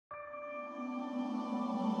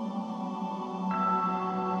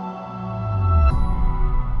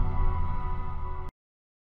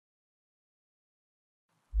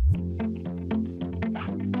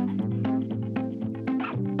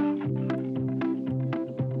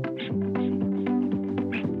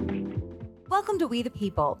Welcome to We the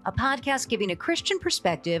People, a podcast giving a Christian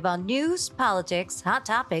perspective on news, politics, hot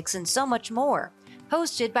topics, and so much more.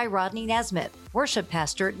 Hosted by Rodney Nesmith, worship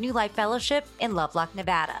pastor at New Life Fellowship in Lovelock,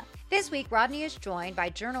 Nevada. This week, Rodney is joined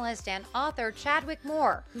by journalist and author Chadwick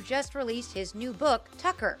Moore, who just released his new book,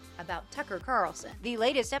 Tucker, about Tucker Carlson. The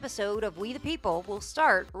latest episode of We the People will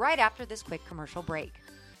start right after this quick commercial break.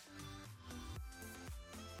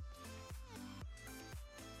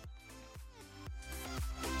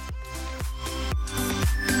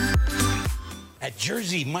 At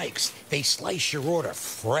Jersey Mike's, they slice your order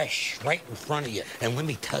fresh right in front of you. And let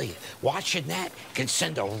me tell you, watching that can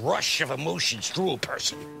send a rush of emotions through a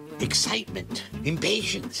person. Excitement,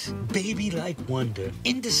 impatience, baby-like wonder,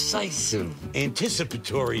 indecisive,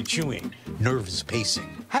 anticipatory chewing, nervous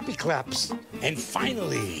pacing, happy claps, and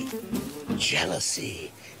finally,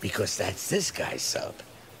 jealousy, because that's this guy's sub.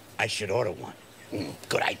 I should order one.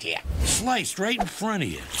 Good idea. Sliced right in front of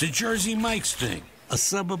you. It's a Jersey Mike's thing. A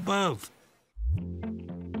sub above.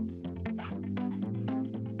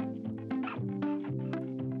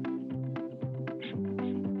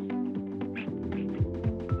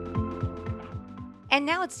 And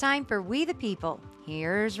now it's time for We the People.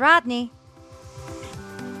 Here's Rodney.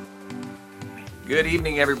 Good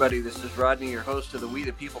evening, everybody. This is Rodney, your host of the We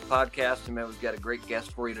the People podcast. And we've got a great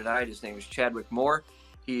guest for you tonight. His name is Chadwick Moore.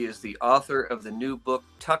 He is the author of the new book,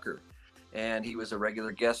 Tucker. And he was a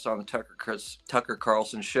regular guest on the Tucker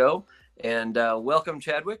Carlson show. And welcome,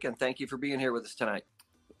 Chadwick, and thank you for being here with us tonight.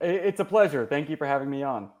 It's a pleasure. Thank you for having me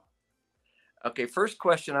on. Okay, first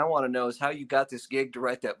question I want to know is how you got this gig to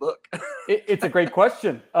write that book. It's a great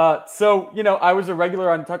question. So, I was a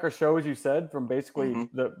regular on Tucker's show, as you said, from basically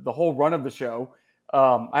the whole run of the show.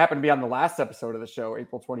 I happened to be on the last episode of the show,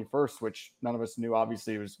 April 21st, which none of us knew,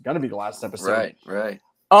 obviously, was going to be the last episode. Right.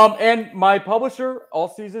 And my publisher, All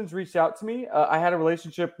Seasons, reached out to me. I had a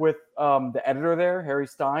relationship with the editor there, Harry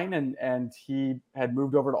Stein, and he had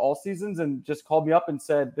moved over to All Seasons and just called me up and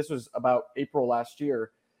said, this was about April last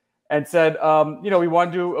year, and said, we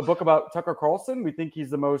want to do a book about Tucker Carlson. We think he's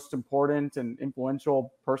the most important and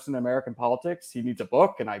influential person in American politics. He needs a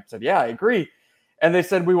book. And I said, yeah, I agree. And they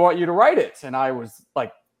said, we want you to write it. And I was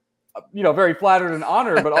like, very flattered and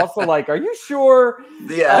honored, but also like, are you sure?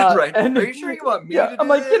 Yeah, right. And, are you sure you want me to do I'm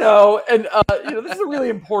like, this? This is a really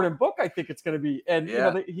important book. I think it's going to be. And,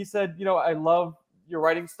 he said, I love your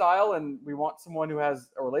writing style and we want someone who has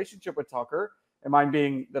a relationship with Tucker, and mine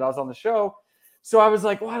being that I was on the show. So I was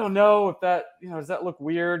like, well, I don't know if that, does that look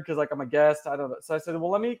weird? Cause like I'm a guest. I don't know. So I said, well,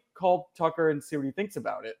 let me call Tucker and see what he thinks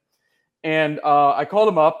about it. And I called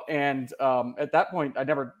him up, and at that point, I'd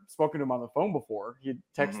never spoken to him on the phone before. He'd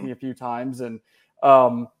texted me a few times, and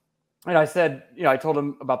I said, I told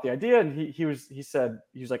him about the idea, and he said,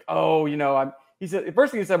 oh, he said, the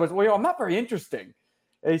first thing he said was, well, I'm not very interesting.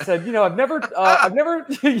 And he said, I've never,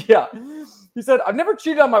 yeah. He said, I've never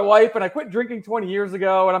cheated on my wife, and I quit drinking 20 years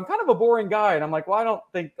ago, and I'm kind of a boring guy. And I'm like, well, I don't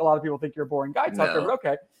think a lot of people think you're a boring guy, Tucker, but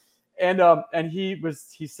okay. And he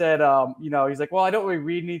said, he's like, well, I don't really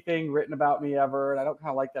read anything written about me ever, and I don't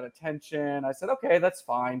kind of like that attention. I said, okay, that's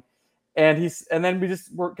fine. And then we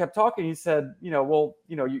just kept talking. He said, you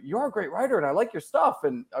are a great writer, and I like your stuff.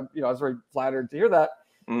 And I was very flattered to hear that.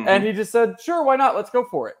 Mm-hmm. And he just said, sure, why not? Let's go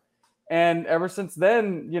for it. And ever since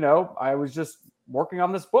then, I was just working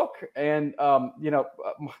on this book. And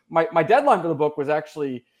my deadline for the book was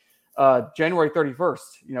actually January 31st.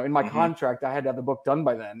 In my contract, I had to have the book done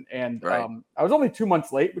by then. And I was only 2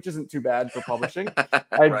 months late, which isn't too bad for publishing.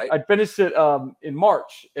 I finished it in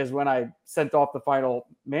March is when I sent off the final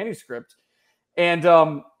manuscript. And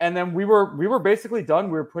then we were basically done.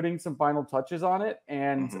 We were putting some final touches on it.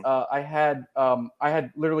 And I had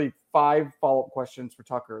literally 5 follow-up questions for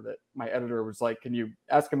Tucker that my editor was like, can you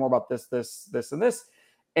ask him more about this, and this?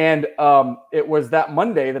 And it was that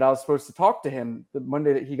Monday that I was supposed to talk to him, the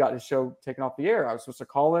Monday that he got his show taken off the air. I was supposed to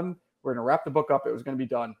call him. We're going to wrap the book up. It was going to be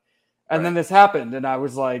done. And then this happened. And I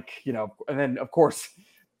was like, and then of course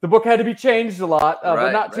the book had to be changed a lot,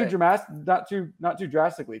 but not too dramatic, not too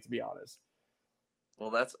drastically, to be honest.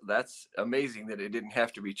 Well, that's amazing that it didn't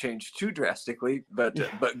have to be changed too drastically, but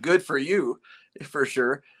good for you, for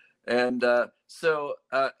sure. And so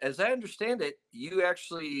as I understand it, you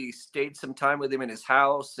actually stayed some time with him in his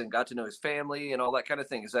house and got to know his family and all that kind of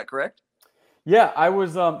thing. Is that correct? Yeah, I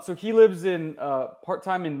was. So he lives in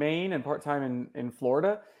part-time in Maine and part-time in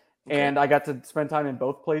Florida. Okay. And I got to spend time in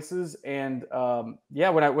both places. And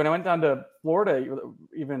when I went down to Florida,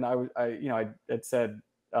 even I had said,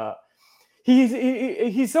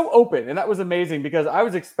 He's so open, and that was amazing because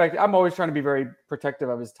I'm always trying to be very protective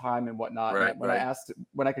of his time and whatnot. Right, and when I asked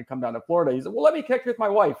when I could come down to Florida, he said, well, let me connect with my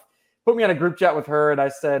wife. Put me on a group chat with her. And I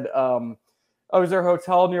said, "Oh, is there a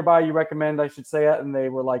hotel nearby you recommend I should stay at?" And they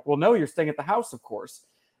were like, "Well, no, you're staying at the house, of course."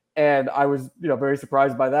 And I was, very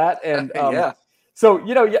surprised by that. And Yeah. so,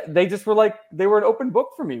 they just were like, they were an open book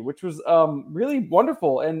for me, which was really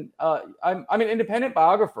wonderful. And I'm an independent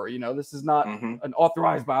biographer. This is not an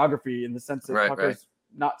authorized biography in the sense that Tucker's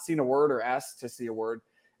not seen a word or asked to see a word.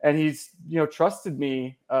 And he's, trusted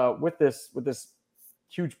me with this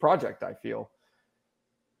huge project, I feel.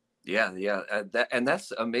 Yeah.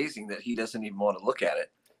 That's amazing that he doesn't even want to look at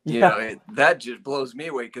it. Yeah. That just blows me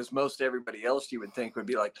away, because most everybody else you would think would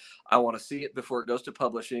be like, I want to see it before it goes to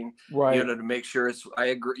publishing, right? To make sure I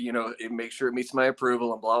agree, make sure it meets my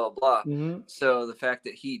approval and blah, blah, blah. So the fact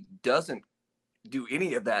that he doesn't do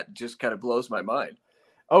any of that just kind of blows my mind.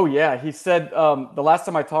 Oh yeah. He said, the last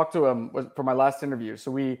time I talked to him was for my last interview.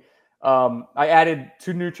 So I added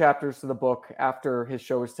 2 new chapters to the book after his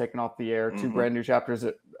show was taken off the air, 2 brand new chapters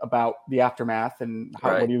about the aftermath and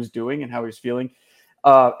what he was doing and how he was feeling.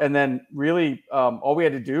 And then really all we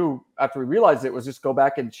had to do after we realized it was just go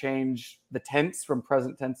back and change the tense from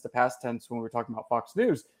present tense to past tense when we were talking about Fox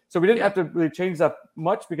News. So we didn't have to really change that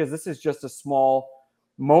much, because this is just a small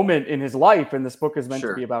moment in his life, and this book is meant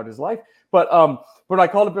to be about his life. But when I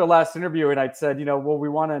called up the last interview and I'd said, well, we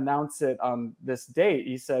want to announce it on this date,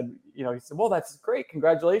 he said, well, that's great,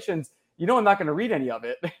 congratulations. I'm not going to read any of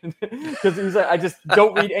it, because he said, I just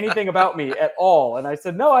don't read anything about me at all. And I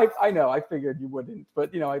said, no, I know, I figured you wouldn't,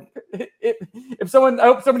 but if someone, I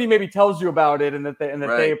hope somebody maybe tells you about it and that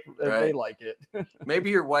they like it.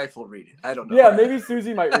 Maybe your wife will read it. I don't know. Yeah, maybe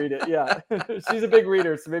Susie might read it. Yeah, she's a big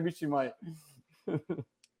reader, so maybe she might.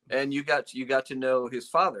 And you got to know his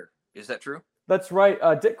father. Is that true? That's right.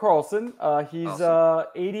 Dick Carlson. He's awesome.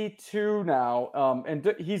 82 now.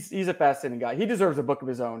 And he's a fascinating guy. He deserves a book of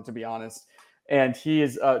his own, to be honest. And he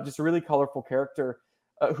is just a really colorful character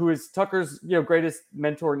who is Tucker's greatest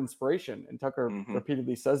mentor and inspiration. And Tucker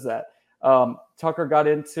repeatedly says that. Tucker got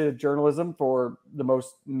into journalism for the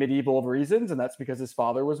most medieval of reasons, and that's because his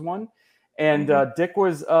father was one. And Dick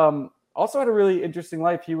was also had a really interesting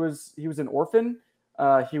life. He was an orphan.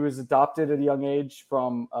 He was adopted at a young age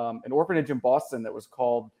from an orphanage in Boston that was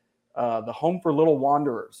called the Home for Little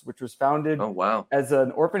Wanderers, which was founded as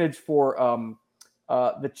an orphanage for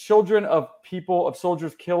the children of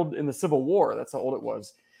soldiers killed in the Civil War. That's how old it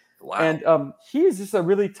was. Wow. And he is just a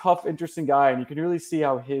really tough, interesting guy, and you can really see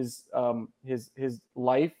how his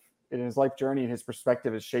life and his life journey and his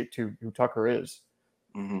perspective is shaped to who Tucker is.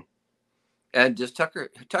 And does Tucker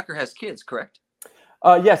has kids, correct?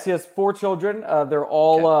 Yes, he has 4 children. They're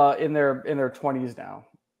all in their 20s now.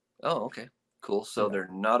 Oh, okay, cool. So they're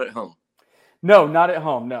not at home. No, not at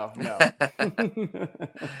home. No.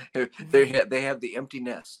 They have the empty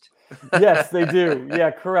nest. Yes, they do.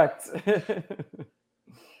 Yeah, correct.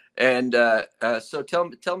 And so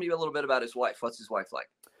tell me a little bit about his wife. What's his wife like?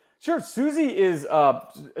 Sure. Susie is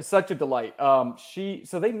such a delight.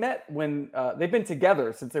 So they met when they've been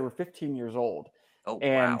together since they were 15 years old. Oh,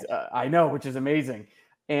 and wow. I know, which is amazing.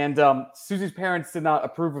 And Susie's parents did not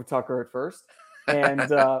approve of Tucker at first. And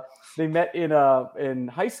they met in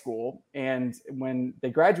high school. And when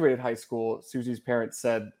they graduated high school, Susie's parents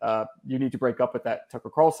said, you need to break up with that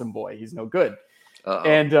Tucker Carlson boy. He's no good. Uh-oh.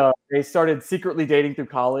 And they started secretly dating through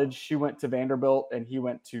college. She went to Vanderbilt and he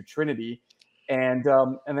went to Trinity. And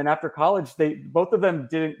then after college, both of them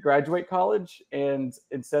didn't graduate college. And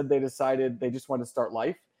instead they decided they just wanted to start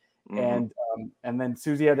life. And then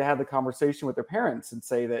Susie had to have the conversation with their parents and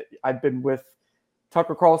say that I've been with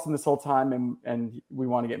Tucker Carlson this whole time and we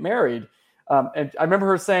want to get married. And I remember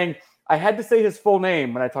her saying, I had to say his full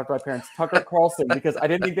name when I talked to my parents, Tucker Carlson, because I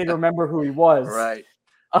dand think they'd remember who he was. Right.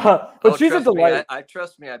 But she's a delight.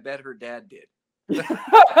 Trust me, I bet her dad did.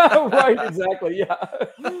 Right, exactly. Yeah.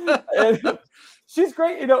 And she's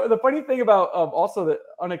great. The funny thing about also the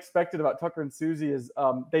unexpected about Tucker and Susie is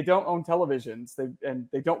they don't own televisions.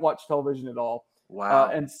 They don't watch television at all. Wow.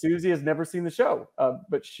 And Susie has never seen the show,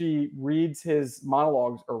 but she reads his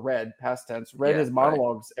monologues, or read past tense, his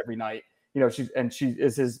monologues every night. She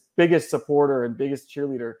is his biggest supporter and biggest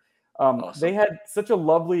cheerleader. Awesome. They had such a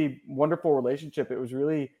lovely, wonderful relationship. It was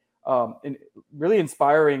really, really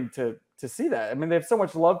inspiring to see that. I mean, they have so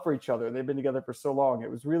much love for each other. They've been together for so long.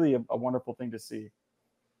 It was really a wonderful thing to see.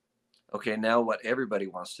 Okay, now what everybody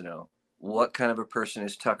wants to know: what kind of a person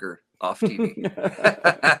is Tucker off TV?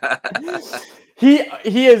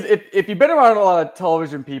 He is. If you've been around a lot of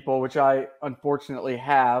television people, which I unfortunately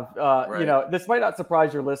have, Right. this might not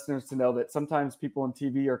surprise your listeners to know that sometimes people on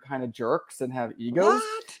TV are kind of jerks and have egos.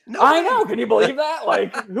 What? No I way. know. Can you believe that?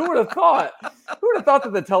 Like, who would have thought? Who would have thought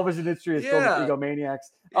that the television industry is filled with egomaniacs?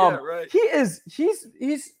 Right.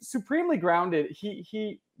 He's supremely grounded.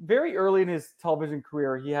 He very early in his television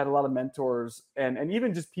career, he had a lot of mentors and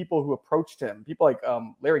even just people who approached him. People like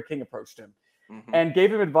Larry King approached him. And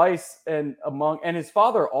gave him advice, and his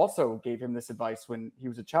father also gave him this advice when he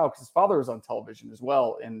was a child, because his father was on television as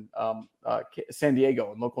well in San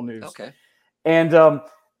Diego in local news. Okay. And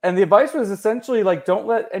the advice was essentially like, don't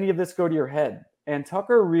let any of this go to your head. And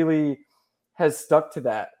Tucker really has stuck to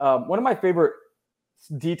that. One of my favorite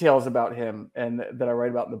details about him, and that I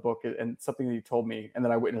write about in the book, and something that he told me and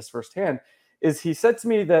that I witnessed firsthand, is he said to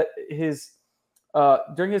me that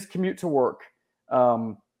during his commute to work,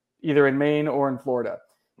 either in Maine or in Florida,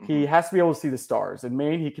 he has to be able to see the stars. In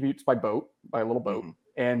Maine, he commutes by a little boat.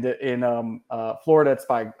 And in Florida, it's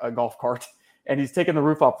by a golf cart. And he's taking the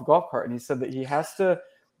roof off the golf cart. And he said that he has to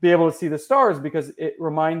be able to see the stars because it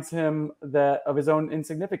reminds him of his own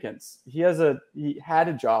insignificance. He had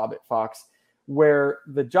a job at Fox where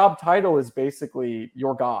the job title is basically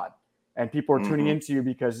your God. And people are tuning into you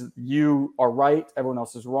because you are right, everyone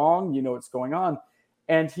else is wrong, you know what's going on.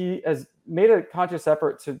 And he has made a conscious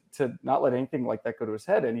effort to not let anything like that go to his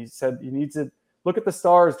head. And he said he needs to look at the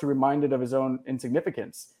stars to remind it of his own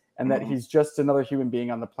insignificance, and that he's just another human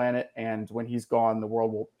being on the planet. And when he's gone, the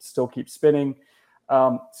world will still keep spinning.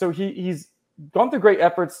 So he's gone through great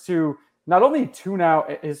efforts to not only tune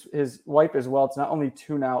out his wife as well, to not only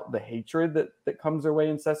tune out the hatred that comes their way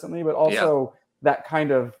incessantly, but also that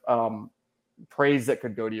kind of praise that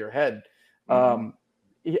could go to your head.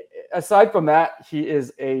 Aside from that,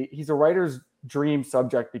 he's a writer's dream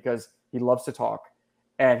subject because he loves to talk,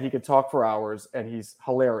 and he could talk for hours, and he's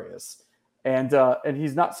hilarious. And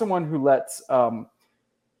he's not someone who lets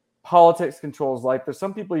politics control his life. There's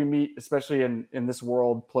some people you meet, especially in this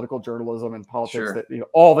world, political journalism and politics, that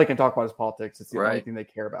all they can talk about is politics. It's the only thing they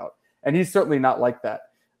care about. And he's certainly not like that.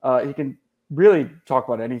 He can really talk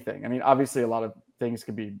about anything. I mean, obviously, a lot of things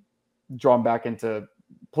can be drawn back into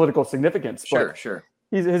political significance. Sure.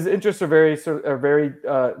 His interests are very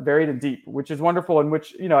varied and deep, which is wonderful. And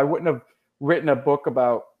which, I wouldn't have written a book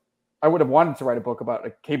about. I would have wanted to write a book about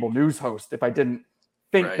a cable news host if I didn't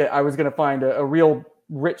think that I was going to find a real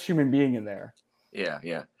rich human being in there.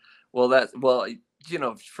 Yeah. Well,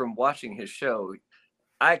 from watching his show,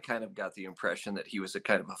 I kind of got the impression that he was a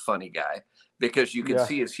kind of a funny guy, because you could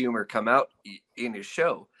see his humor come out in his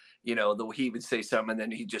show. He would say something and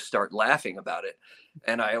then he'd just start laughing about it.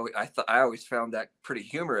 And I always found that pretty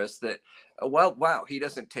humorous, that, wow, he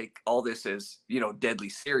doesn't take all this as, deadly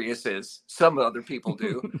serious as some other people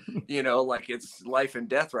do, like it's life and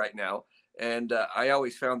death right now. And I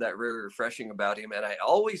always found that really refreshing about him. And I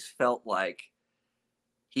always felt like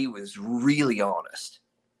he was really honest,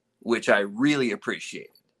 which I really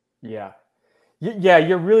appreciated. Yeah. Yeah,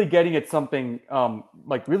 you're really getting at something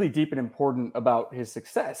like really deep and important about his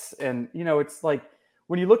success. And, it's like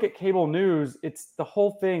when you look at cable news, it's the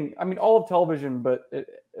whole thing. I mean, all of television, but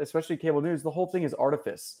especially cable news, the whole thing is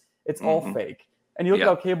artifice. It's all fake. And you look at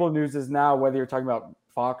how cable news is now, whether you're talking about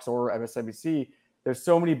Fox or MSNBC, there's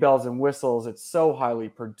so many bells and whistles. It's so highly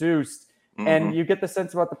produced. And you get the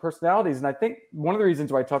sense about the personalities. And I think one of the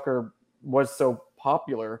reasons why Tucker was so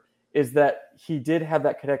popular is that he did have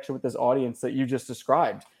that connection with this audience that you just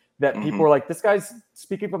described, that people were like, this guy's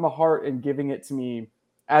speaking from the heart and giving it to me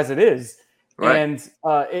as it is. Right. And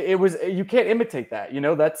it was, you can't imitate that,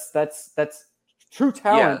 that's true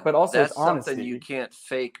talent, but also that's it's honesty. Something you can't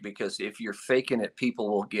fake, because if you're faking it, people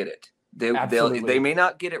will get it. They may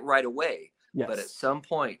not get it right away, but at some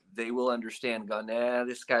point they will understand,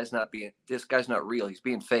 this guy's not real. He's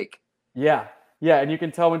being fake. Yeah, and you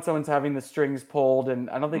can tell when someone's having the strings pulled, and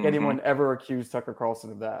I don't think anyone ever accused Tucker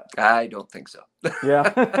Carlson of that. I don't think so. Yeah.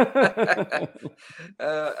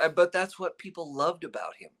 But that's what people loved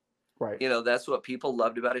about him. Right. That's what people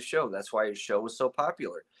loved about his show. That's why his show was so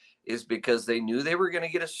popular, is because they knew they were going to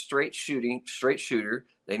get a straight shooter.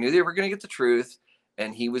 They knew they were going to get the truth,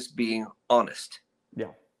 and he was being honest.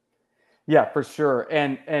 Yeah, for sure.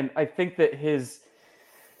 And I think that his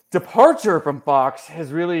departure from Fox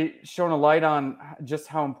has really shown a light on just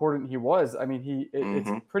how important he was. I mean, it's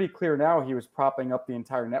pretty clear now he was propping up the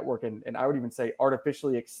entire network, and I would even say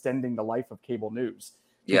artificially extending the life of cable news,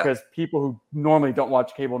 because people who normally don't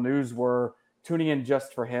watch cable news were tuning in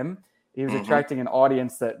just for him. He was attracting an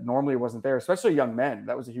audience that normally wasn't there, especially young men.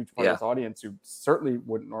 That was a huge part of his audience who certainly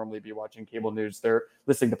wouldn't normally be watching cable news. They're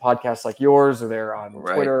listening to podcasts like yours, or they're on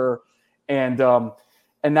Twitter. And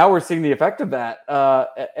now we're seeing the effect of that.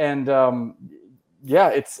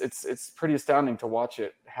 It's pretty astounding to watch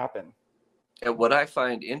it happen. And what I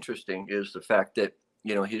find interesting is the fact that,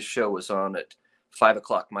 his show was on at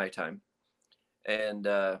 5:00 my time. And,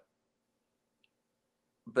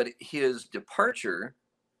 but his departure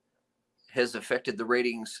has affected the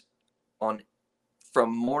ratings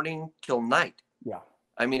from morning till night. Yeah.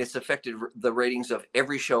 I mean, it's affected the ratings of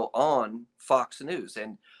every show on Fox News.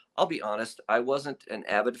 And I'll be honest, I wasn't an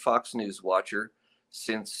avid Fox News watcher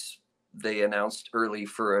since they announced early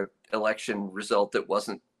for an election result that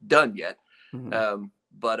wasn't done yet. Mm-hmm.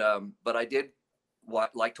 But I did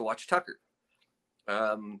like to watch Tucker.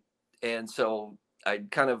 And so I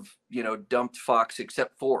kind of, dumped Fox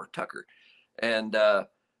except for Tucker. And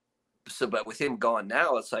but with him gone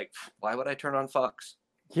now, it's like, why would I turn on Fox?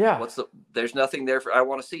 Yeah. There's nothing there I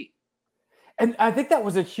want to see. And I think that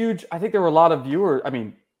was I think there were a lot of viewers,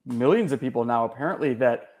 millions of people now apparently,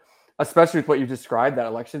 that, especially with what you described, that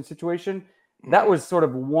election situation, that was sort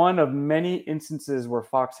of one of many instances where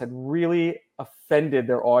Fox had really offended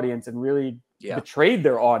their audience and really betrayed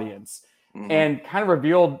their audience. Mm-hmm. And kind of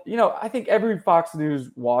revealed, I think every Fox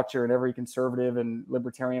News watcher and every conservative and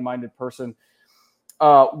libertarian-minded person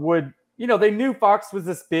would, they knew Fox was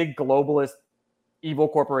this big globalist evil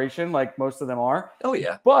corporation, like most of them are. Oh,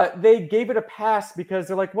 yeah. But they gave it a pass because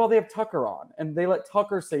they're like, well, they have Tucker on, and they let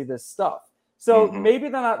Tucker say this stuff. So maybe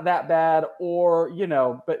they're not that bad, or,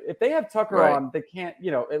 but if they have Tucker on, they can't,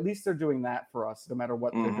 at least they're doing that for us, no matter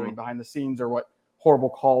what they're doing behind the scenes or what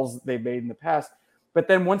horrible calls they've made in the past. But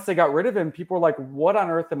then once they got rid of him, people were like, what on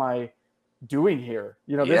earth am I doing here?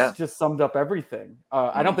 This just summed up everything.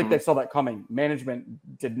 I don't think they saw that coming.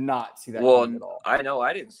 Management did not see that coming at all. I know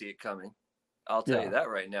I didn't see it coming. I'll tell you that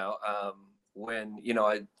right now. When,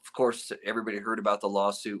 of course, everybody heard about the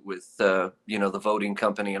lawsuit with, the voting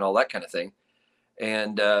company and all that kind of thing.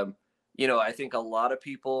 And, I think a lot of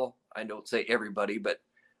people, I don't say everybody, but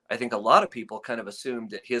I think a lot of people kind of assumed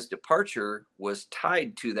that his departure was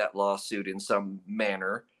tied to that lawsuit in some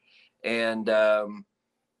manner. And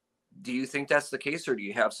do you think that's the case, or do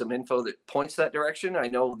you have some info that points that direction? I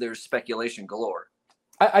know there's speculation galore.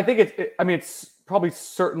 I think it's probably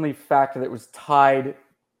certainly fact that it was tied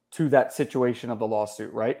to that situation of the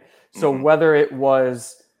lawsuit, right? So whether it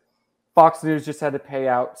was Fox News just had to pay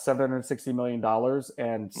out $760 million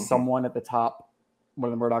and someone at the top,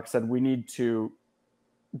 one of the Murdochs, said, we need to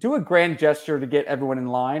do a grand gesture to get everyone in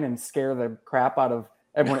line and scare the crap out of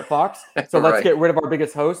everyone at Fox. So let's get rid of our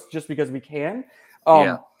biggest host just because we can.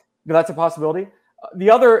 That's a possibility. The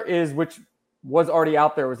other is, which was already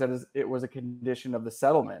out there, was that it was a condition of the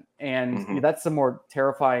settlement. And that's a more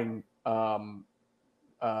terrifying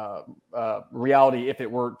reality if it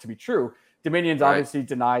were to be true. Dominion's obviously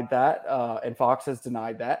denied that, and Fox has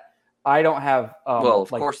denied that. I don't have... of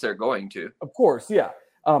course they're going to. Of course, yeah.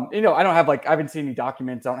 I don't have I haven't seen any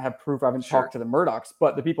documents. I don't have proof. I haven't talked to the Murdochs,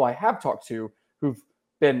 but the people I have talked to who've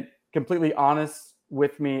been completely honest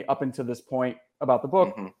with me up until this point about the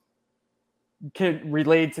book can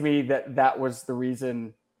relate to me that was the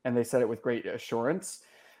reason, and they said it with great assurance.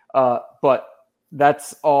 But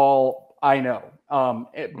that's all I know.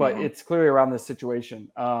 But it's clearly around this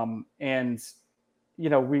situation. And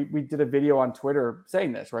we did a video on Twitter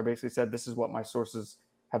saying this, where I basically said, this is what my sources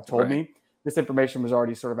have told me. This information was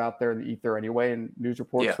already sort of out there in the ether anyway, and news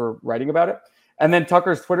reports were writing about it. And then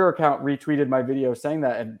Tucker's Twitter account retweeted my video saying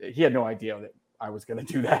that, and he had no idea that I was going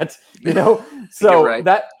to do that, So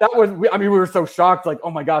that was, we were so shocked, like, oh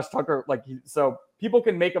my gosh, Tucker, so people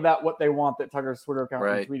can make of that what they want, that Tucker's Twitter account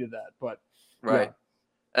retweeted that, but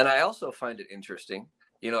And I also find it interesting,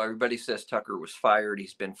 everybody says Tucker was fired.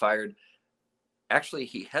 He's been fired. Actually,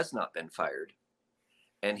 he has not been fired,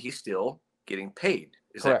 and he's still getting paid.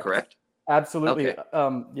 Is that correct? Absolutely.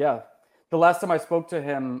 Okay. The last time I spoke to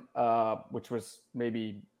him, which was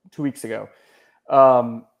maybe 2 weeks ago,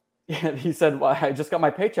 he said, well, I just got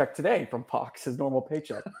my paycheck today from Fox, his normal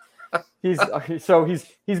paycheck. He's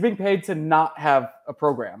being paid to not have a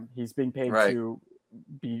program. He's being paid to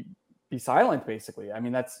be silent, basically.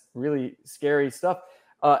 That's really scary stuff.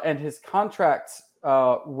 And his contract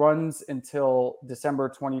runs until December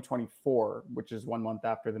 2024, which is 1 month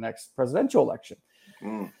after the next presidential election.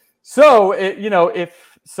 So,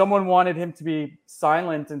 if someone wanted him to be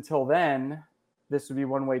silent until then, this would be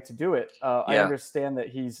one way to do it. I understand that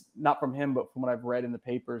he's, not from him, but from what I've read in the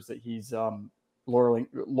papers, that he's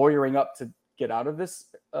lawyering up to get out of this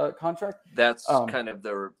contract. That's kind of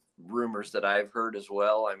the rumors that I've heard as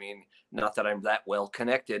well. Not that I'm that well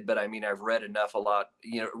connected, but I've read enough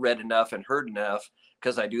and heard enough,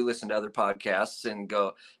 because I do listen to other podcasts and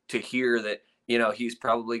go to hear that, he's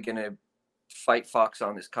probably going to fight Fox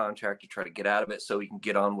on this contract to try to get out of it so he can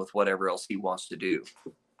get on with whatever else he wants to do.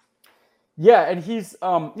 Yeah, and he's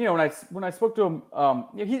when I spoke to him,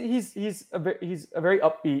 he's a very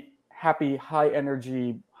upbeat, happy, high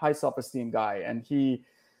energy, high self-esteem guy. And he,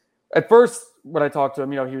 at first when I talked to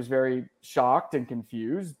him, he was very shocked and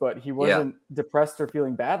confused, but he wasn't depressed or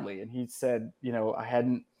feeling badly. And he said,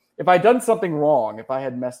 if I'd done something wrong, if I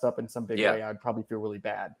had messed up in some big way, I'd probably feel really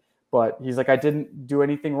bad. But he's like, I didn't do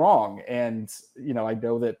anything wrong. And, I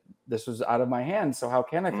know that this was out of my hands. So how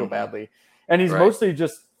can I feel badly? And he's mostly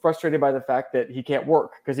just frustrated by the fact that he can't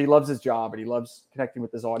work because he loves his job and he loves connecting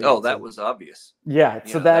with his audience. Oh, that was obvious. Yeah.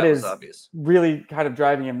 So that is obvious. Really kind of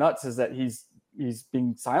driving him nuts, is that he's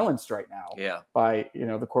being silenced right now by,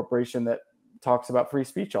 the corporation that talks about free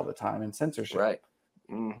speech all the time and censorship. Right.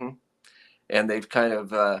 Mm-hmm. And they've kind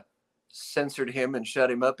of censored him and shut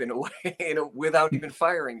him up in a way, without even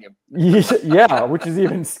firing him. Yeah, which is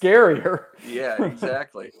even scarier. Yeah,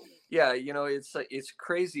 exactly. Yeah, it's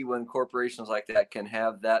crazy when corporations like that can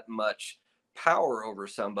have that much power over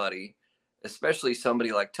somebody, especially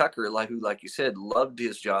somebody like Tucker, who, like you said, loved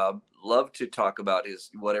his job, loved to talk about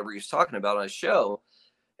whatever he's talking about on his show,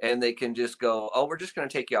 and they can just go, "Oh, we're just going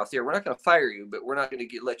to take you off the air. We're not going to fire you, but we're not going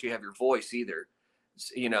to let you have your voice either."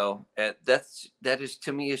 And that is,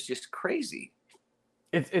 to me, is just crazy.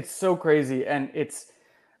 It's so crazy, and it's.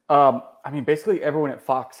 Basically everyone at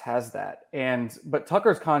Fox has that. But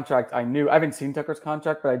Tucker's contract, I haven't seen Tucker's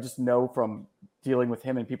contract, but I just know from dealing with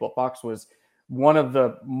him and people at Fox, was one of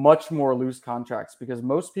the much more loose contracts, because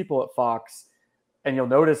most people at Fox, and you'll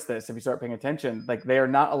notice this if you start paying attention, like, they are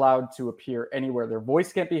not allowed to appear anywhere. Their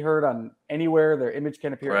voice can't be heard on anywhere. Their image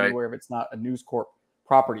can't appear anywhere if it's not a News Corp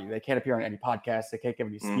property. They can't appear on any podcast. They can't give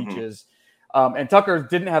any speeches. And Tucker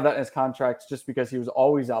didn't have that in his contracts just because he was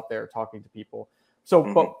always out there talking to people.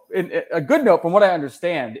 So, but a good note from what I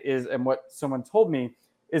understand is, and what someone told me,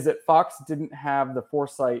 is that Fox didn't have the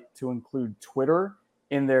foresight to include Twitter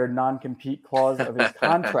in their non-compete clause of his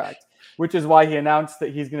contract, which is why he announced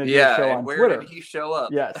that he's going to do a show on Twitter. Where did he show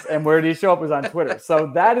up? Yes, and where did he show up was on Twitter.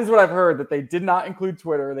 So that is what I've heard, that they did not include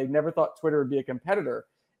Twitter. They never thought Twitter would be a competitor,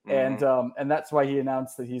 and that's why he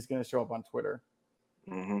announced that he's going to show up on Twitter.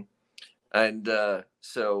 And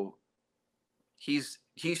so he's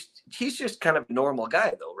just kind of a normal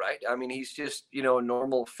guy, though, right? I mean, he's just, a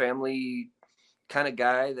normal family kind of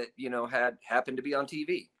guy that, happened to be on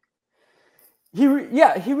TV. He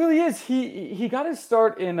really is. He got his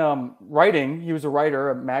start in writing. He was a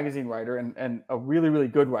writer, a magazine writer, and a really, really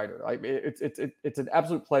good writer. Like, it's an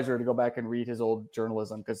absolute pleasure to go back and read his old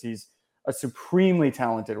journalism, because he's a supremely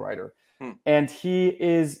talented writer. And he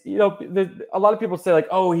is, a lot of people say, like,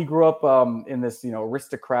 oh, he grew up in this,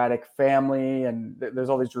 aristocratic family, and there's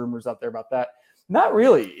all these rumors out there about that. Not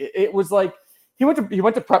really. It was like he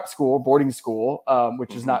went to prep school, boarding school,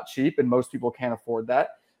 which is not cheap, and most people can't afford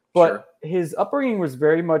that. But his upbringing was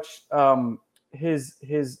very much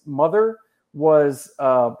his mother was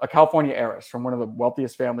a California heiress from one of the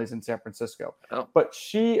wealthiest families in San Francisco. But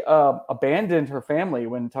she abandoned her family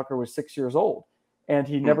when Tucker was 6 years old. And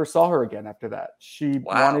he never saw her again after that. She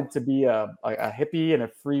wanted to be a hippie and a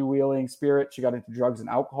freewheeling spirit. She got into drugs and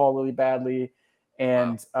alcohol really badly.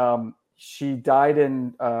 And she died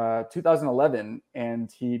in 2011, and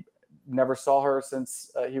he never saw her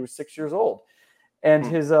since he was 6 years old. And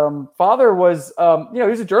his father was, he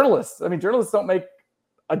was a journalist. I mean, journalists don't make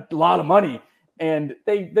a lot of money. And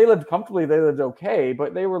they lived comfortably. They lived okay,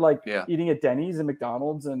 but they were like eating at Denny's and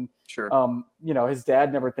McDonald's. And, his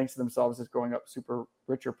dad never thinks of themselves as growing up super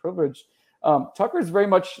rich or privileged. Tucker's very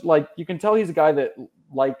much like, you can tell he's a guy that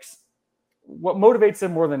likes, what motivates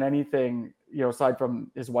him more than anything, aside from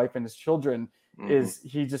his wife and his children, is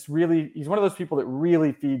he's one of those people that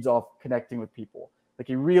really feeds off connecting with people. Like,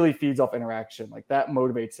 he really feeds off interaction. Like, that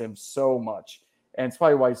motivates him so much. And it's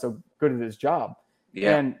probably why he's so good at his job.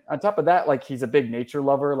 Yeah. And on top of that, like, he's a big nature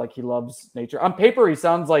lover. Like, he loves nature. On paper, he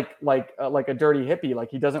sounds like a dirty hippie. Like,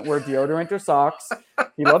 he doesn't wear deodorant or socks.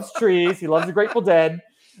 He loves trees. He loves the Grateful Dead.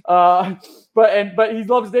 But he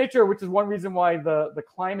loves nature, which is one reason why the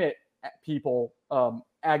climate people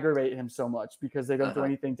aggravate him so much, because they don't do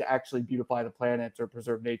anything to actually beautify the planet or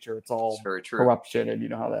preserve nature. It's all very true. Corruption, and you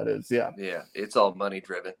know how that is. Yeah. Yeah. It's all money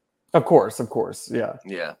driven. Of course. Yeah.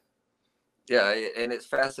 Yeah. Yeah, and it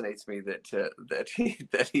fascinates me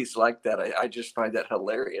that he's like that. I just find that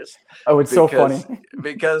hilarious. Oh, it's so funny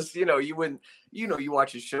because you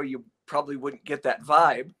watch his show, you probably wouldn't get that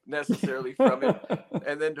vibe necessarily from it,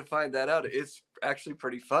 and then to find that out, it's actually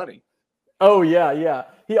pretty funny. Oh yeah, yeah.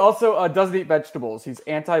 He also doesn't eat vegetables. He's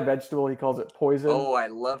anti-vegetable. He calls it poison. Oh, I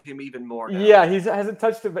love him even more now. Yeah, he hasn't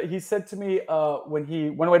touched it, but he said to me when he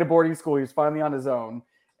went away to boarding school, he was finally on his own,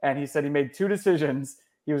 and he said he made two decisions.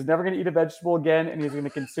 He was never going to eat a vegetable again, and he was going to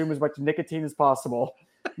consume as much nicotine as possible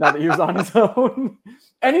now that he was on his own.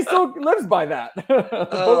 And he still lives by that.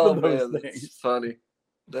 Oh, man, that's funny.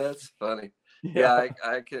 That's funny. Yeah,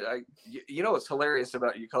 I could. You know what's hilarious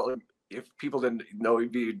about you call him, if people didn't know,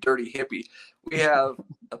 he'd be a dirty hippie. We have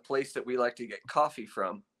a place that we like to get coffee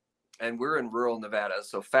from, and we're in rural Nevada.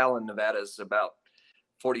 So Fallon, Nevada is about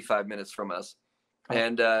 45 minutes from us.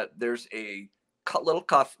 And there's a little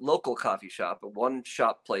local coffee shop, a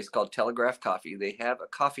one-shop place called Telegraph Coffee. They have a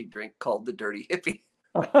coffee drink called the Dirty Hippie.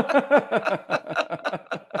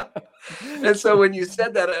 And so when you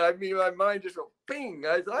said that, I mean, my mind just went ping.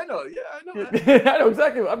 I know. Yeah, I know that. I know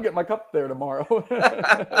exactly. I'm getting my cup there tomorrow.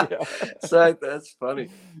 Yeah. So that's funny.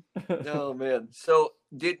 Oh man. So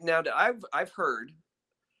I've heard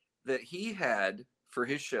that he had, for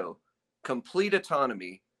his show, complete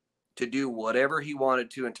autonomy to do whatever he wanted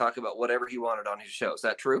to and talk about whatever he wanted on his show. Is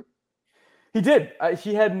that true? He did.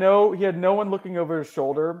 He had no one looking over his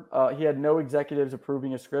shoulder. He had no executives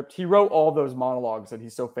approving a script. He wrote all those monologues that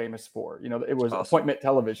he's so famous for. You know, it was awesome. Appointment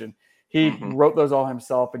television. He wrote those all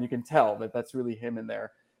himself, and you can tell that that's really him in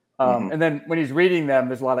there. And then when he's reading them,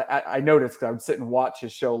 there's a lot of, I noticed, because I would sit and watch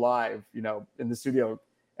his show live, you know, in the studio,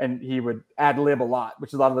 and he would ad lib a lot, which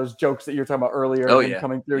is a lot of those jokes that you were talking about earlier.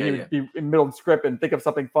 Coming through. He would be in the middle of the script and think of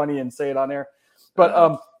something funny and say it on air.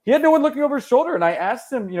 But he had no one looking over his shoulder, and I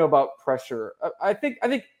asked him, you know, about pressure. I think,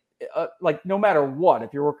 like, no matter what,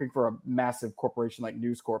 if you're working for a massive corporation like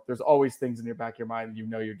News Corp, there's always things in your back of your mind that you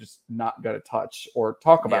know you're just not going to touch or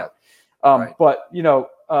talk about. Right. But you know,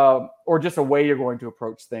 or just a way you're going to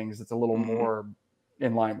approach things that's a little more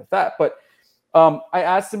in line with that. But I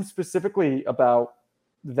asked him specifically about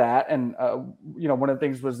that, and you know, one of the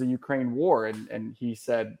things was the Ukraine war, and he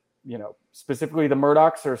said, you know, specifically the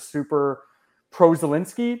Murdochs are super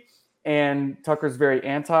pro-Zelensky, and Tucker's very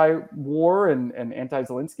anti-war and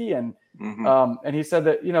anti-Zelensky, and he said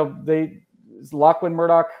that, you know, Lachlan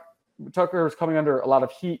Murdoch, Tucker was coming under a lot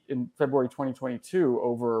of heat in February 2022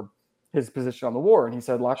 over his position on the war, and he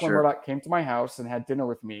said Lachlan Murdoch came to my house and had dinner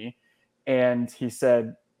with me, and he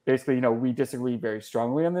said basically, you know, we disagree very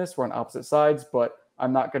strongly on this, we're on opposite sides, but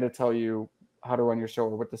I'm not going to tell you how to run your show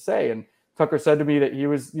or what to say. And Tucker said to me that he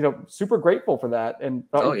was, you know, super grateful for that, and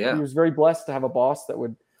thought he was very blessed to have a boss that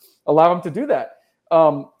would allow him to do that.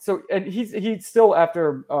 So, and he's still,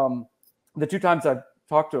 after the two times I've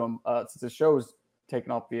talked to him since the show's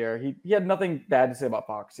taken off the air, he had nothing bad to say about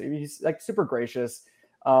Fox. He's like super gracious.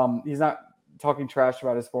 He's not talking trash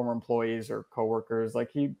about his former employees or coworkers. Like,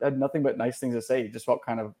 he had nothing but nice things to say. He just felt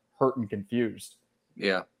kind of hurt and confused.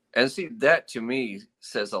 Yeah. And see, that to me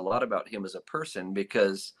says a lot about him as a person,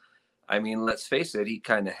 because I mean, let's face it, he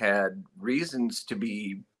kind of had reasons to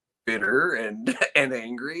be bitter and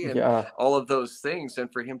angry and all of those things.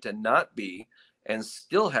 And for him to not be, and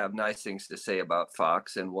still have nice things to say about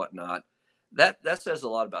Fox and whatnot, that says a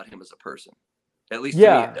lot about him as a person. At least to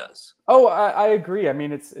me it does. Oh, I agree. I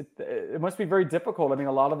mean, it must be very difficult. I mean,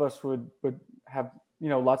 a lot of us would have, you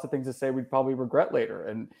know, lots of things to say we'd probably regret later.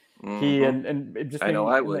 And he and just I know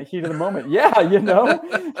I would. In the heat of the moment. Yeah, you know.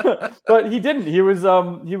 But he didn't. He was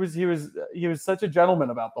such a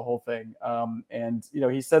gentleman about the whole thing. And you know,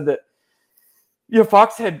 he said that, you know,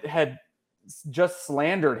 Fox had just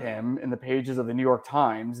slandered him in the pages of the New York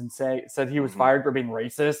Times and said he was fired for being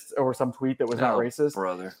racist, or some tweet that was not racist.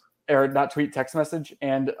 Brother. Or not tweet, text message.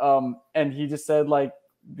 And he just said, like,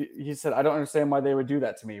 he said, I don't understand why they would do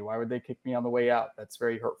that to me. Why would they kick me on the way out? That's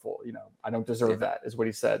very hurtful. You know, I don't deserve that, is what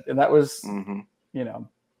he said. And that was, you know.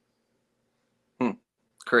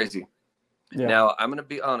 Crazy. Yeah. Now, I'm going to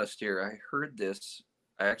be honest here. I heard this.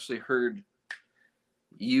 I actually heard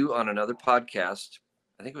you on another podcast.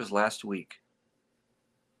 I think it was last week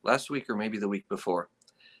or maybe the week before.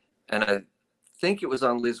 And I think it was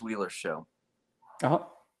on Liz Wheeler's show.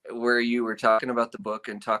 Where you were talking about the book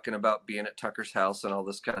and talking about being at Tucker's house and all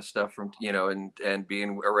this kind of stuff, from, you know, and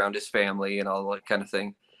being around his family and all that kind of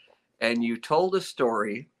thing. And you told a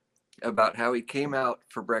story about how he came out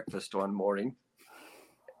for breakfast one morning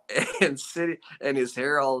and his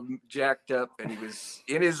hair all jacked up, and he was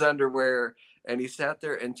in his underwear, and he sat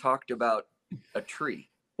there and talked about a tree.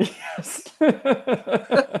 Yes. Did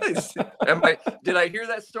I hear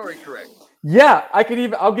that story correct? Yeah,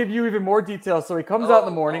 I'll give you even more details. So he comes out in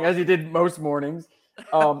the morning, as he did most mornings.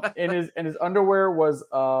 And his underwear was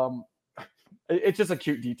it's just a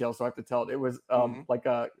cute detail, so I have to tell it. It was like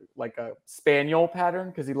a spaniel pattern,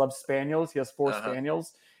 because he loves spaniels. He has 4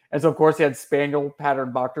 spaniels, And so of course he had spaniel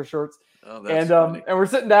patterned boxer shorts. Oh, that's funny. And we're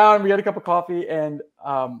sitting down, we had a cup of coffee, and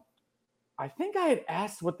I think I had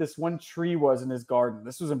asked what this one tree was in his garden.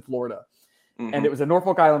 This was in Florida, and it was a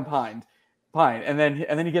Norfolk Island pine. And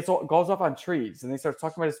then he goes off on trees, and he starts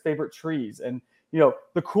talking about his favorite trees, and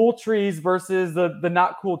the cool trees versus the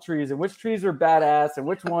not cool trees, and which trees are badass and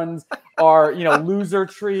which ones are loser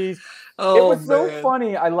trees. Oh, it was man. so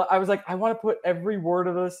funny. I was like, I want to put every word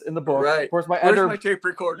of this in the book. Right. Of course, Where's my tape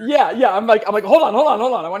recorder? Yeah. I'm like, hold on.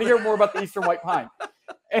 I want to hear more about the eastern white pine,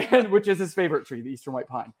 and which is his favorite tree, the eastern white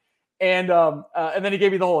pine. And then he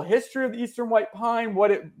gave me the whole history of the eastern white pine,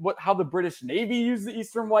 how the British Navy used the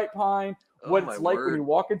eastern white pine, what it's like when you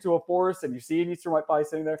walk into a forest and you see an eastern white pine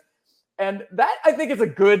sitting there. And that, I think, is a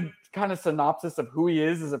good kind of synopsis of who he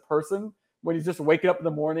is as a person when he's just waking up in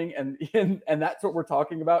the morning, and that's what we're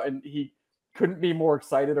talking about. And he couldn't be more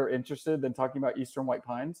excited or interested than talking about eastern white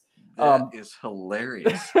pines. That is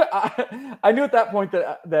hilarious. I knew at that point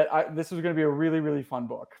that this was going to be a really, really fun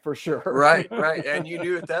book for sure. Right. And you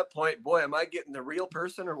knew at that point, boy, am I getting the real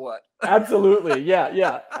person or what? Absolutely.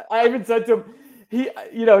 Yeah. I even said to him,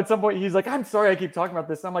 at some point he's like, I'm sorry I keep talking about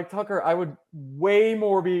this. I'm like, Tucker, I would way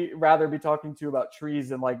more rather be talking to you about trees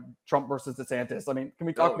than like Trump versus DeSantis. I mean, can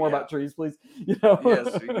we talk more about trees, please?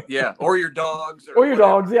 Yes. Yeah. Or your dogs. Or your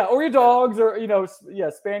dogs. Yeah. Or your dogs, or,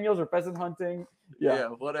 spaniels or pheasant hunting. Yeah.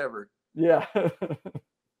 Whatever. Yeah.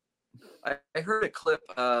 I heard a clip.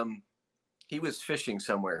 He was fishing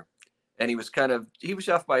somewhere, and he was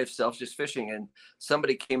off by himself just fishing, and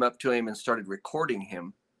somebody came up to him and started recording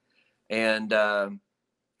him. And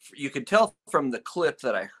you could tell from the clip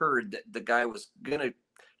that I heard that the guy was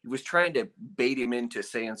trying to bait him into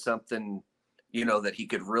saying something, that he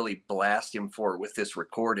could really blast him for with this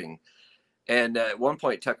recording. And at one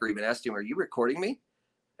point, Tucker even asked him, "Are you recording me?"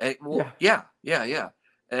 And, yeah.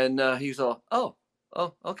 And he's all, "Oh,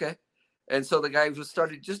 okay." And so the guy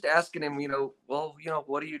started just asking him,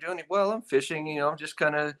 what are you doing? Well, I'm fishing, I'm just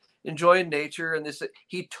kind of enjoying nature. And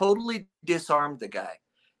he totally disarmed the guy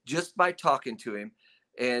just by talking to him.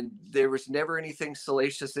 And there was never anything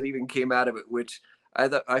salacious that even came out of it, which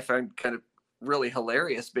I found kind of really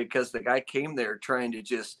hilarious, because the guy came there trying to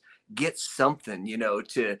just get something,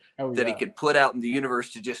 that he could put out in the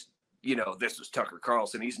universe to just, this was Tucker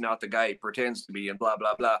Carlson. He's not the guy he pretends to be, and blah,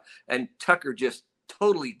 blah, blah. And Tucker just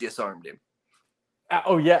totally disarmed him.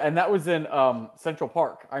 Oh yeah, and that was in Central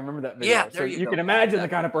Park. I remember that video. Yeah, so you can imagine the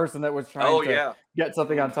kind of person that was trying to get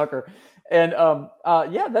something on Tucker. And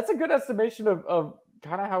that's a good estimation of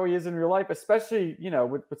kind of how he is in real life, especially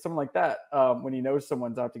with someone like that, when he knows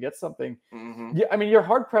someone's out to get something. Mm-hmm. Yeah, I mean, you're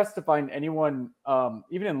hard pressed to find anyone,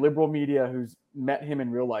 even in liberal media, who's met him in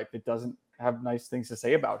real life that doesn't have nice things to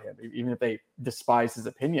say about him, even if they despise his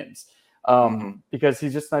opinions. Because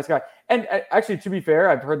he's just a nice guy. And actually, to be fair,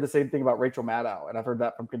 I've heard the same thing about Rachel Maddow, and I've heard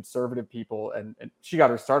that from conservative people. And she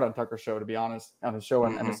got her start on Tucker's show, to be honest, on his show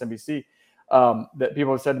on MSNBC. That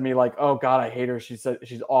people have said to me like, "Oh God, I hate her. She said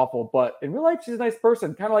she's awful, but in real life, she's a nice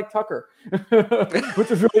person, kind of like Tucker,"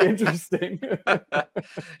 which is really interesting.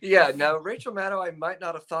 Yeah. Now, Rachel Maddow, I might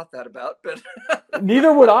not have thought that about, but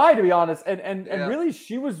neither would I, to be honest. And really,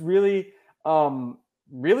 she was really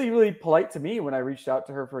polite to me when I reached out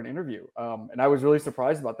to her for an interview. And I was really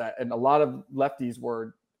surprised about that. And a lot of lefties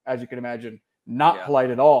were, as you can imagine, not polite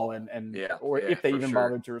at all. Or if they even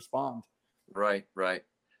bothered to respond. Right.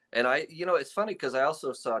 And it's funny because I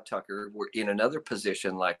also saw Tucker in another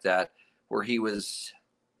position like that, where he was,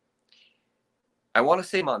 I want to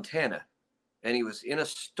say Montana, and he was in a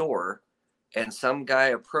store, and some guy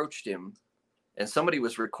approached him, and somebody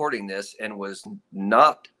was recording this and was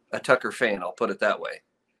not a Tucker fan, I'll put it that way,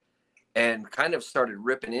 and kind of started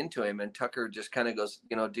ripping into him. And Tucker just kind of goes,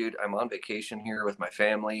 dude, I'm on vacation here with my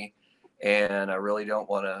family, and I really don't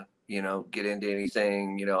want to, get into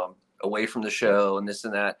anything, I'm away from the show and this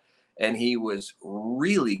and that. And he was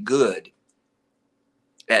really good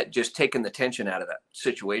at just taking the tension out of that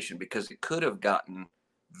situation, because it could have gotten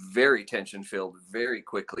very tension filled very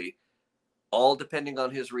quickly, all depending on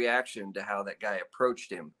his reaction to how that guy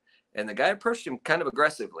approached him. And the guy approached him kind of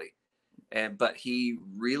aggressively, but he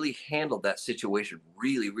really handled that situation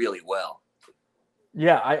really, really well.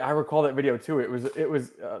 Yeah, I recall that video too. It was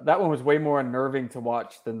that one was way more unnerving to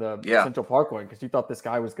watch than the Central Park one, because you thought this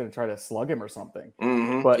guy was going to try to slug him or something.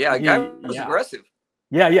 Mm-hmm. But the guy was aggressive.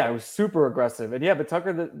 Yeah, it was super aggressive. And but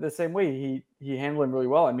Tucker the same way. He handled him really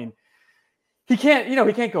well. I mean, he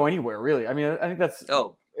can't go anywhere really. I mean, I think that's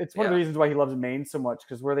it's one of the reasons why he loves Maine so much,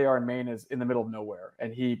 because where they are in Maine is in the middle of nowhere,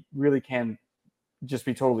 and he really can just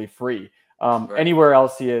be totally free. Anywhere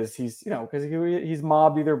else he's because he's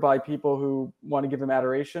mobbed either by people who want to give him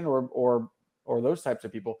adoration or or those types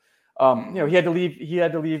of people. He had to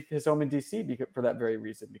leave his home in DC for that very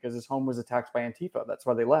reason, because his home was attacked by Antifa. That's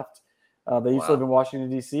why they left. They used to live in Washington,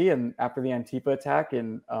 DC, and after the Antifa attack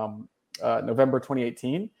in November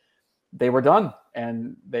 2018, they were done,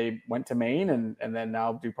 and they went to Maine, and then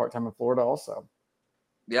now do part-time in Florida also.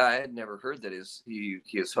 Yeah, I had never heard that his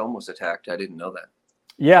home was attacked. I didn't know that.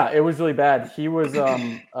 Yeah, it was really bad. He was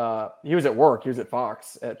at work. He was at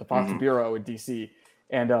Fox, at the Fox bureau in DC,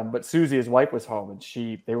 and but Susie, his wife, was home, and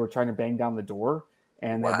they were trying to bang down the door,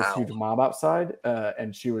 and they had this huge mob outside,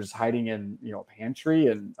 and she was hiding in a pantry,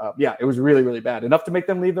 and it was really, really bad, enough to make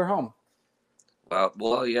them leave their home.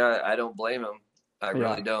 Well, yeah, I don't blame him. I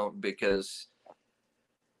really don't, because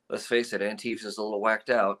let's face it, Antifa's a little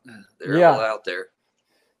whacked out. They're a little out there.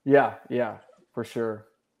 Yeah, for sure.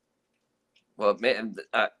 Well, man,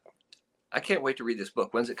 I can't wait to read this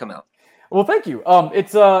book. When's it come out? Well, thank you.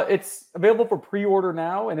 It's available for pre-order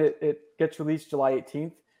now, and it gets released July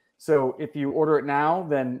 18th. So if you order it now,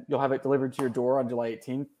 then you'll have it delivered to your door on July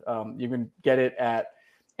 18th. You can get it at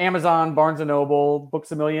Amazon, Barnes & Noble,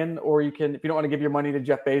 Books A Million, or you can, if you don't want to give your money to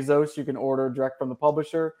Jeff Bezos, you can order direct from the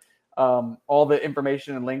publisher. All the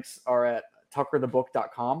information and links are at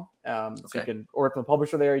tuckerthebook.com. So you can order from the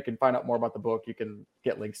publisher there. You can find out more about the book. You can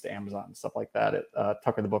get links to Amazon and stuff like that at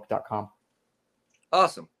tuckerthebook.com.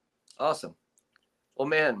 Awesome. Well,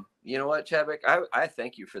 man, you know what, Chadwick? I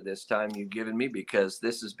thank you for this time you've given me, because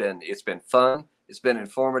it's been fun. It's been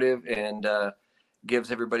informative, and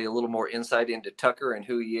gives everybody a little more insight into Tucker and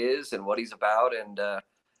who he is and what he's about.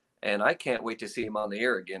 And I can't wait to see him on the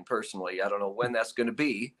air again personally. I don't know when that's going to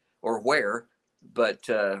be or where, but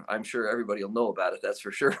I'm sure everybody will know about it. That's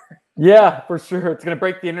for sure. Yeah, for sure. It's going to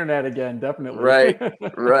break the internet again. Definitely.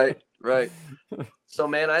 Right. So,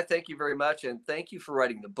 man, I thank you very much. And thank you for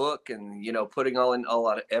writing the book and, putting a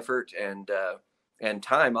lot of effort and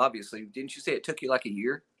time, obviously. Didn't you say it took you like a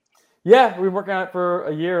year? Yeah, we've been working on it for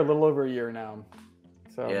a little over a year now.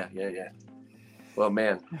 So Yeah. Well,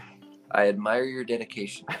 man, I admire your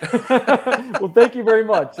dedication. Well, thank you very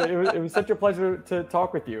much. It was such a pleasure to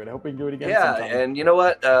talk with you, and I hope we can do it again sometime. And you know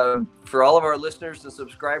what? For all of our listeners and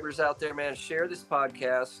subscribers out there, man, share this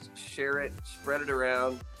podcast, share it, spread it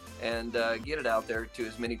around, and get it out there to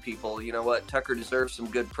as many people. You know what? Tucker deserves some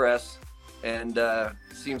good press, and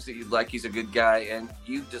seems like he's a good guy, and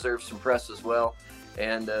you deserve some press as well.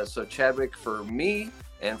 And so, Chadwick, for me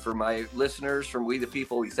and for my listeners from We the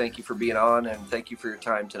People, we thank you for being on, and thank you for your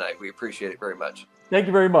time tonight. We appreciate it very much. Thank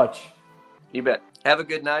you very much. You bet. Have a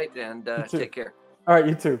good night, and take care. All right,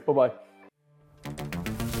 you too. Bye-bye.